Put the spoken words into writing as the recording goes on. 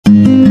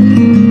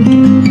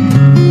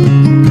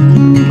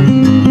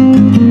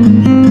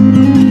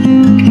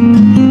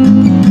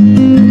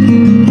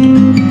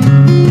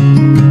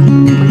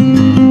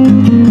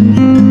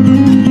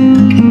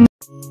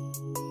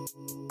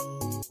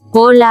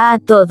Hola a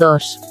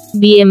todos.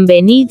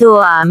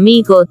 Bienvenido a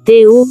Amigo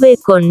TV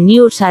con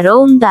News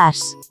Around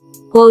Us.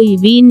 Hoy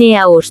vine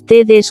a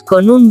ustedes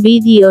con un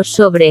vídeo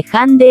sobre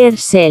Hande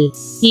Erçel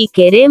y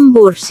Kerem.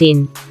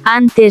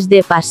 Antes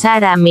de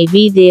pasar a mi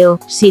vídeo,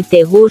 si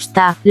te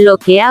gusta lo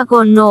que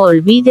hago, no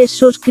olvides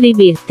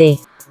suscribirte.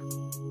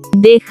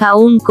 Deja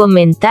un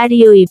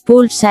comentario y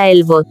pulsa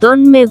el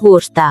botón me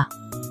gusta.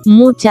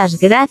 Muchas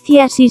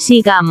gracias y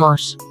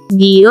sigamos.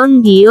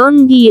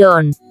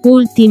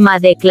 Última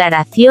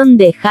declaración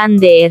de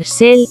Hande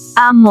Erçel: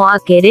 amo a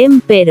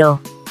Kerem pero.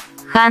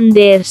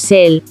 Hande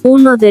Erçel,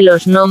 uno de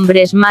los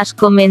nombres más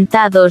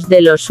comentados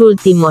de los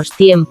últimos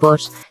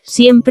tiempos,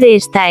 siempre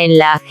está en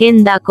la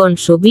agenda con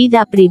su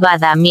vida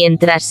privada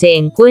mientras se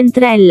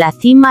encuentra en la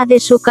cima de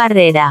su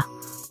carrera.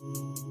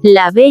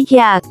 La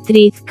bella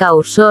actriz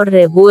causó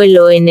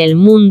revuelo en el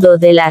mundo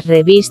de las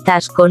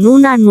revistas con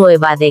una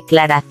nueva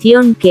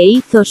declaración que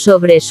hizo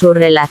sobre su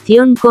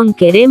relación con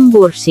Kerem.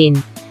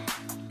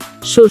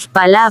 Sus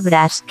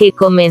palabras, que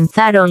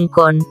comenzaron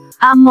con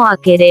 "amo a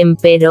Kerem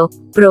pero",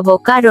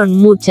 provocaron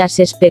muchas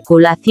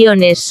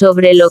especulaciones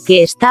sobre lo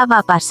que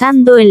estaba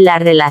pasando en la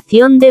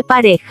relación de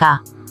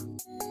pareja.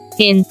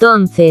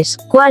 Entonces,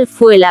 ¿cuál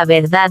fue la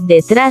verdad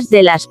detrás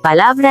de las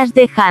palabras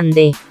de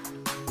Hande?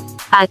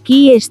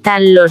 Aquí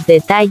están los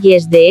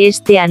detalles de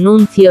este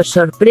anuncio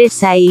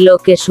sorpresa y lo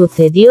que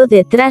sucedió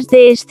detrás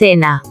de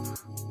escena.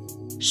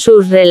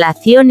 Sus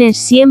relaciones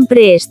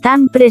siempre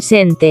están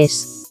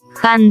presentes.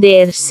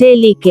 Hande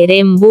Erçel y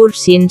Kerem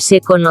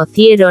se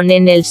conocieron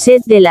en el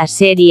set de la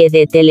serie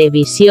de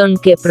televisión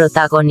que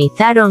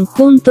protagonizaron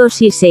juntos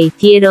y se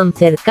hicieron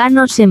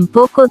cercanos en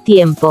poco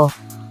tiempo.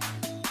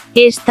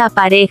 Esta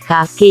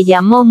pareja, que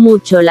llamó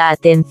mucho la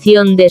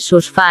atención de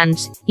sus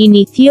fans,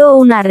 inició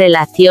una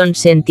relación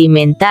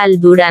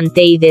sentimental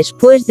durante y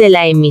después de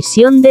la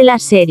emisión de la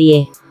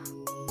serie.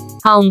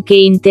 Aunque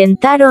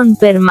intentaron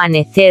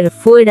permanecer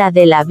fuera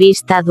de la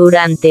vista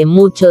durante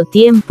mucho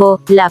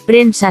tiempo, la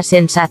prensa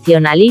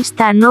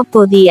sensacionalista no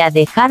podía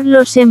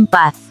dejarlos en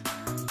paz.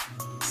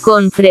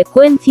 Con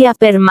frecuencia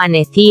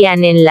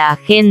permanecían en la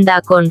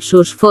agenda con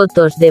sus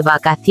fotos de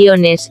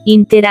vacaciones,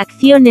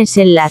 interacciones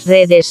en las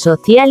redes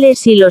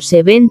sociales y los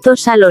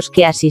eventos a los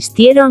que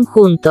asistieron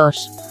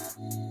juntos.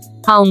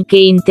 Aunque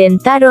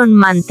intentaron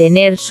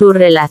mantener su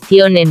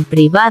relación en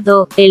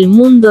privado, el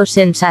mundo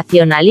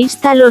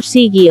sensacionalista lo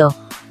siguió.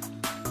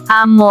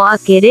 Amo a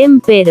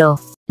Kerem pero.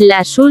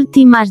 Las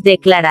últimas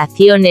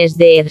declaraciones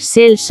de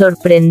Erçel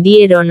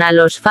sorprendieron a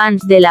los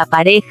fans de la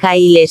pareja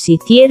y les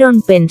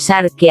hicieron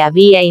pensar que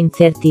había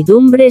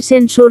incertidumbres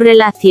en su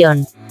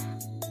relación.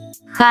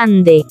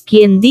 Hande,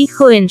 quien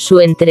dijo en su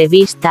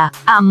entrevista,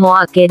 "amo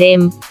a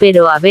Kerem,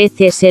 pero a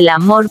veces el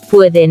amor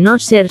puede no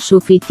ser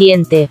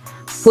suficiente",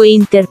 fue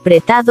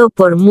interpretado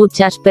por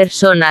muchas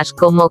personas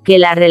como que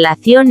la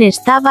relación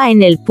estaba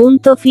en el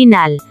punto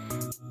final.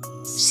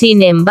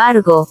 Sin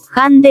embargo,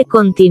 Hande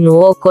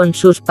continuó con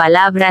sus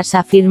palabras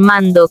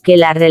afirmando que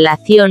la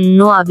relación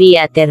no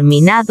había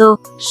terminado,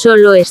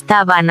 solo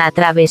estaban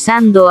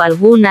atravesando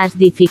algunas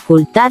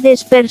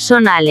dificultades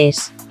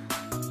personales.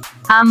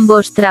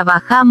 Ambos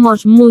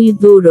trabajamos muy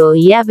duro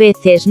y a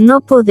veces no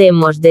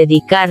podemos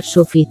dedicar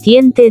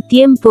suficiente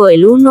tiempo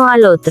el uno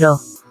al otro.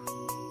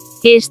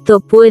 Esto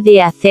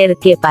puede hacer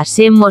que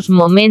pasemos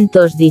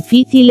momentos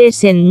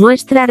difíciles en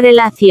nuestra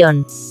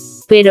relación.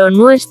 Pero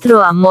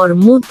nuestro amor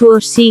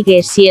mutuo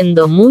sigue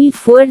siendo muy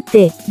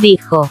fuerte,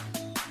 dijo.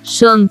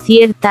 Son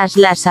ciertas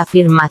las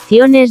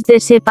afirmaciones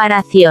de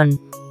separación.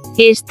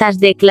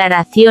 Estas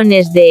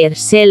declaraciones de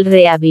Erçel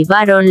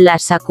reavivaron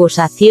las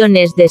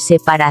acusaciones de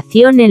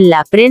separación en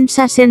la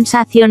prensa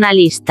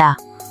sensacionalista.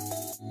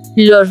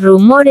 Los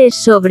rumores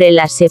sobre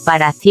la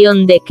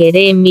separación de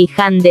Kerem y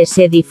Hande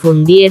se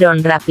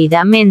difundieron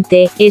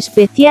rápidamente,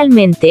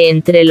 especialmente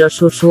entre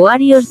los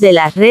usuarios de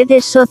las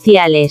redes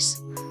sociales.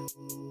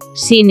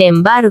 Sin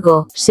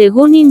embargo,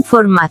 según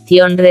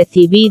información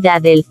recibida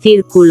del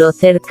círculo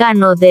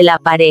cercano de la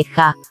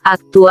pareja,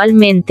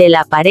 actualmente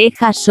la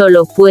pareja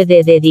solo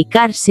puede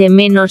dedicarse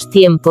menos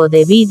tiempo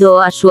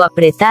debido a su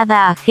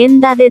apretada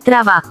agenda de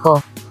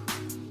trabajo.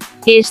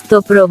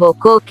 Esto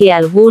provocó que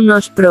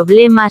algunos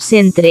problemas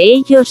entre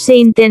ellos se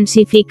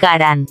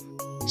intensificaran.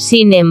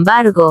 Sin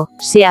embargo,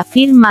 se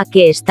afirma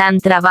que están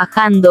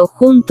trabajando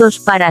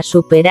juntos para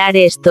superar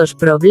estos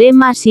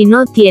problemas y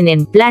no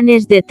tienen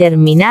planes de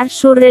terminar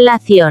su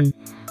relación.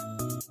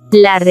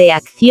 La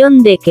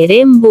reacción de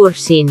Kerem.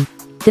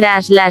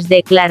 Tras las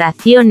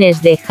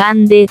declaraciones de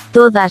Hande,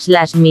 todas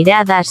las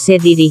miradas se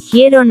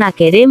dirigieron a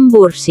Kerem.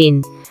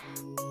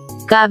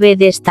 Cabe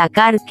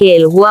destacar que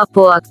el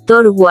guapo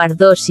actor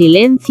guardó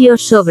silencio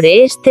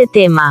sobre este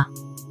tema.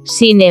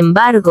 Sin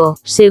embargo,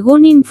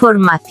 según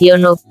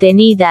información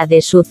obtenida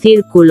de su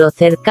círculo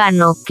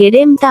cercano,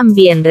 Kerem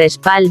también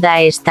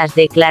respalda estas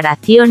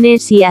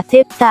declaraciones y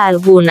acepta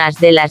algunas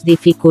de las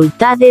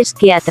dificultades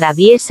que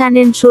atraviesan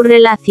en su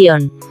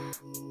relación.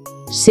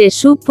 Se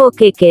supo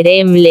que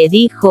Kerem le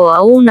dijo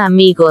a un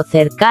amigo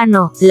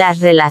cercano, "las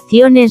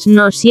relaciones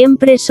no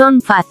siempre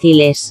son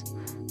fáciles.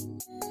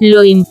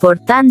 Lo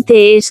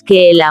importante es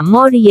que el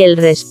amor y el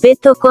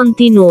respeto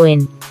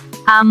continúen.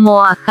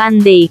 Amo a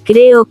Hande y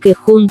creo que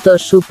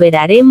juntos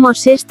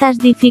superaremos estas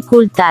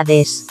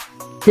dificultades.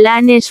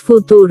 Planes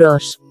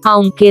futuros.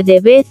 Aunque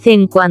de vez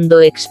en cuando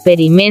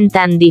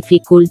experimentan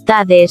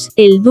dificultades,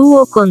 el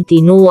dúo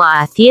continúa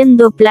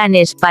haciendo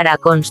planes para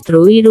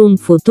construir un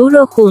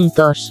futuro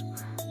juntos.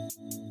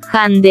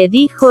 Hande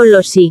dijo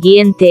lo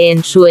siguiente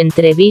en su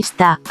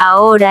entrevista: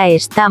 ahora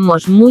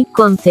estamos muy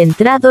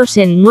concentrados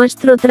en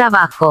nuestro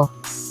trabajo.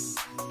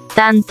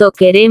 Tanto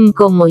Kerem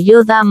como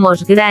yo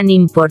damos gran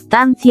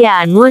importancia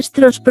a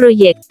nuestros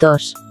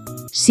proyectos.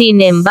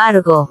 Sin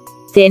embargo,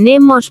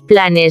 tenemos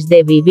planes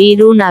de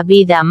vivir una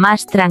vida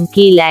más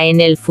tranquila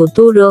en el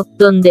futuro,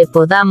 donde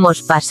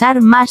podamos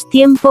pasar más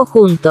tiempo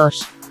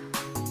juntos.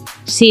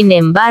 Sin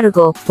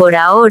embargo, por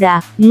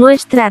ahora,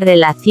 nuestra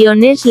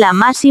relación es la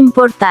más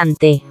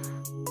importante.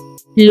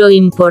 Lo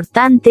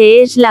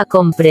importante es la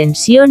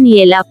comprensión y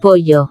el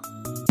apoyo.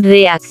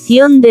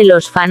 Reacción de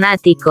los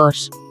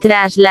fanáticos.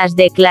 Tras las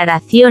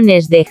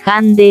declaraciones de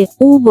Hande,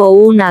 hubo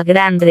una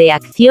gran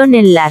reacción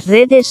en las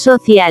redes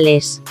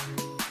sociales.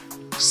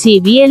 Si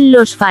bien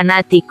los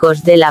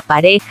fanáticos de la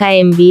pareja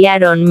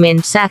enviaron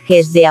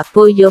mensajes de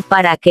apoyo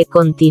para que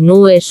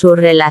continúe su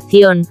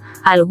relación,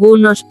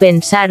 algunos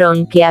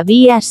pensaron que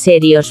había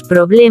serios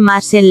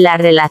problemas en la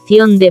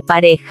relación de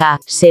pareja,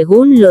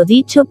 según lo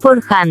dicho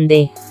por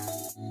Hande.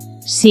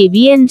 Si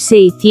bien se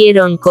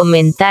hicieron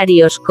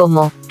comentarios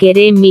como,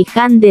 Kerem y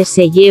Hande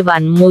se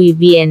llevan muy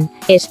bien,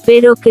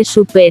 espero que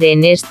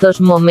superen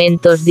estos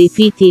momentos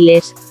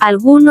difíciles,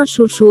 algunos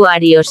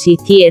usuarios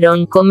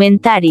hicieron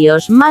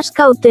comentarios más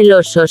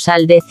cautelosos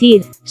al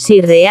decir,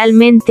 si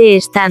realmente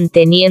están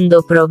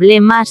teniendo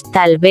problemas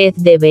tal vez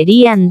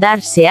deberían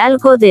darse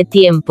algo de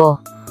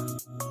tiempo.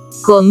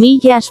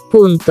 Comillas.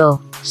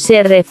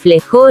 Se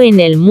reflejó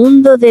en el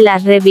mundo de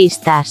las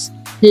revistas.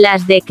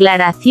 Las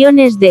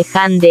declaraciones de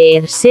Hande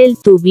Erçel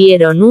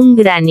tuvieron un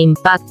gran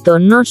impacto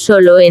no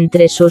solo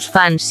entre sus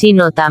fans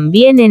sino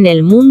también en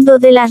el mundo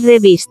de las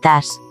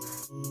revistas.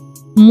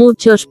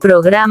 Muchos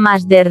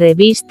programas de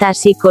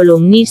revistas y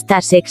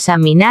columnistas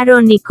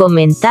examinaron y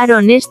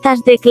comentaron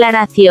estas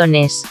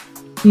declaraciones.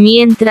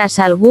 Mientras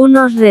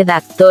algunos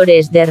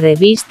redactores de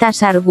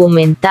revistas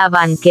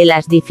argumentaban que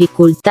las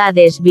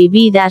dificultades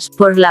vividas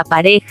por la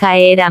pareja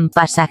eran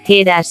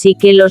pasajeras y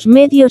que los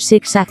medios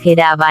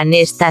exageraban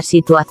esta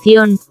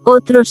situación,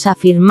 otros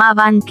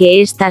afirmaban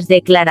que estas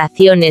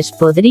declaraciones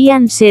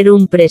podrían ser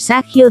un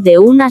presagio de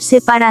una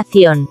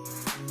separación.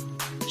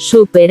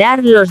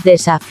 Superar los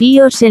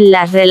desafíos en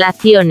las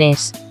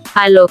relaciones.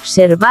 Al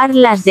observar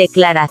las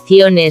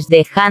declaraciones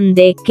de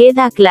Hande,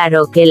 queda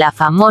claro que la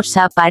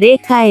famosa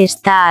pareja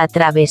está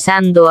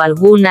atravesando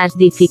algunas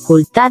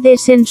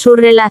dificultades en su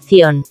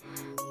relación.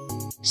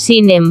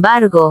 Sin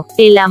embargo,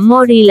 el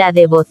amor y la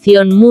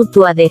devoción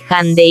mutua de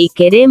Hande y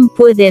Kerem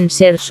pueden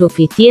ser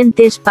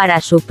suficientes para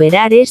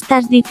superar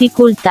estas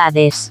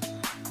dificultades.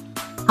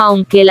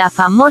 Aunque la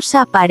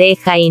famosa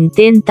pareja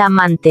intenta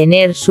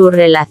mantener su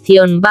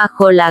relación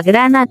bajo la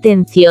gran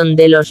atención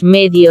de los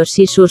medios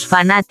y sus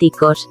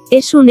fanáticos,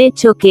 es un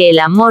hecho que el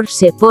amor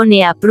se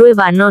pone a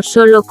prueba no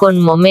solo con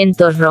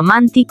momentos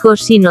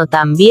románticos sino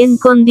también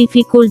con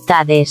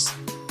dificultades.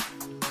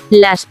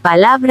 Las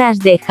palabras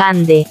de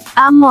Hande,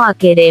 amo a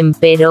Kerem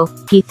pero,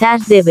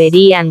 quizás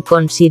deberían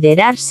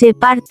considerarse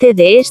parte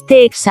de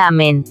este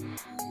examen.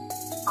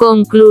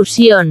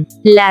 Conclusión.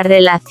 La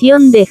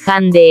relación de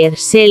Hande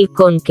Erçel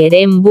con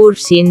Kerem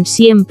Bürsin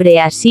siempre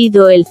ha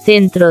sido el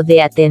centro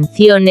de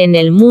atención en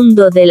el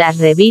mundo de las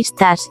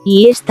revistas,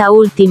 y esta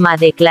última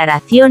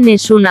declaración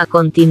es una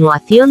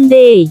continuación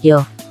de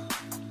ello.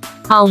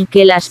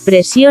 Aunque las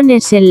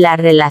presiones en la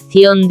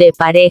relación de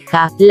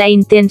pareja, la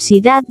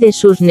intensidad de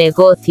sus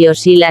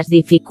negocios y las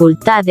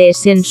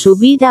dificultades en su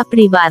vida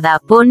privada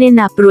ponen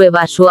a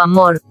prueba su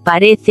amor,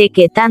 parece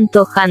que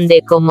tanto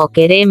Hande como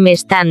Kerem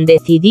están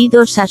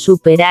decididos a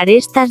superar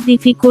estas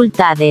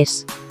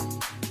dificultades.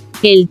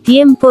 El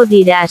tiempo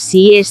dirá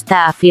si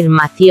esta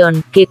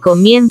afirmación, que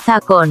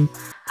comienza con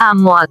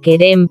amo a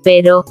Kerem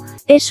pero,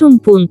 es un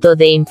punto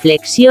de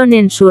inflexión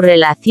en su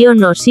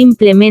relación o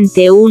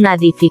simplemente una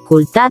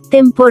dificultad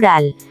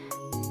temporal.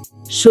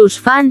 Sus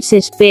fans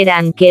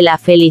esperan que la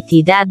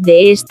felicidad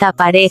de esta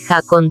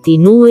pareja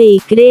continúe y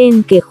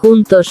creen que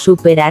juntos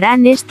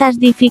superarán estas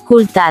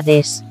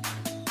dificultades.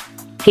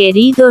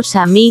 Queridos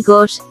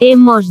amigos,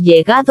 hemos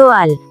llegado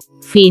al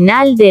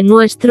final de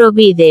nuestro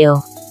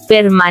vídeo.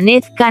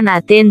 Permanezcan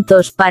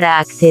atentos para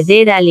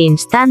acceder al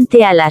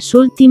instante a las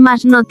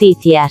últimas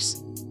noticias.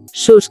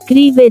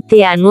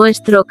 Suscríbete a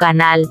nuestro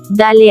canal,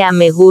 dale a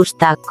me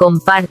gusta,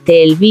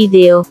 comparte el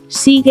vídeo,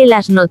 sigue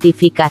las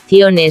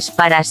notificaciones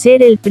para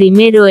ser el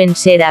primero en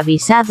ser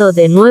avisado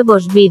de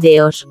nuevos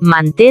vídeos,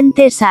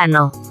 mantente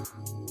sano.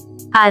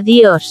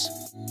 Adiós.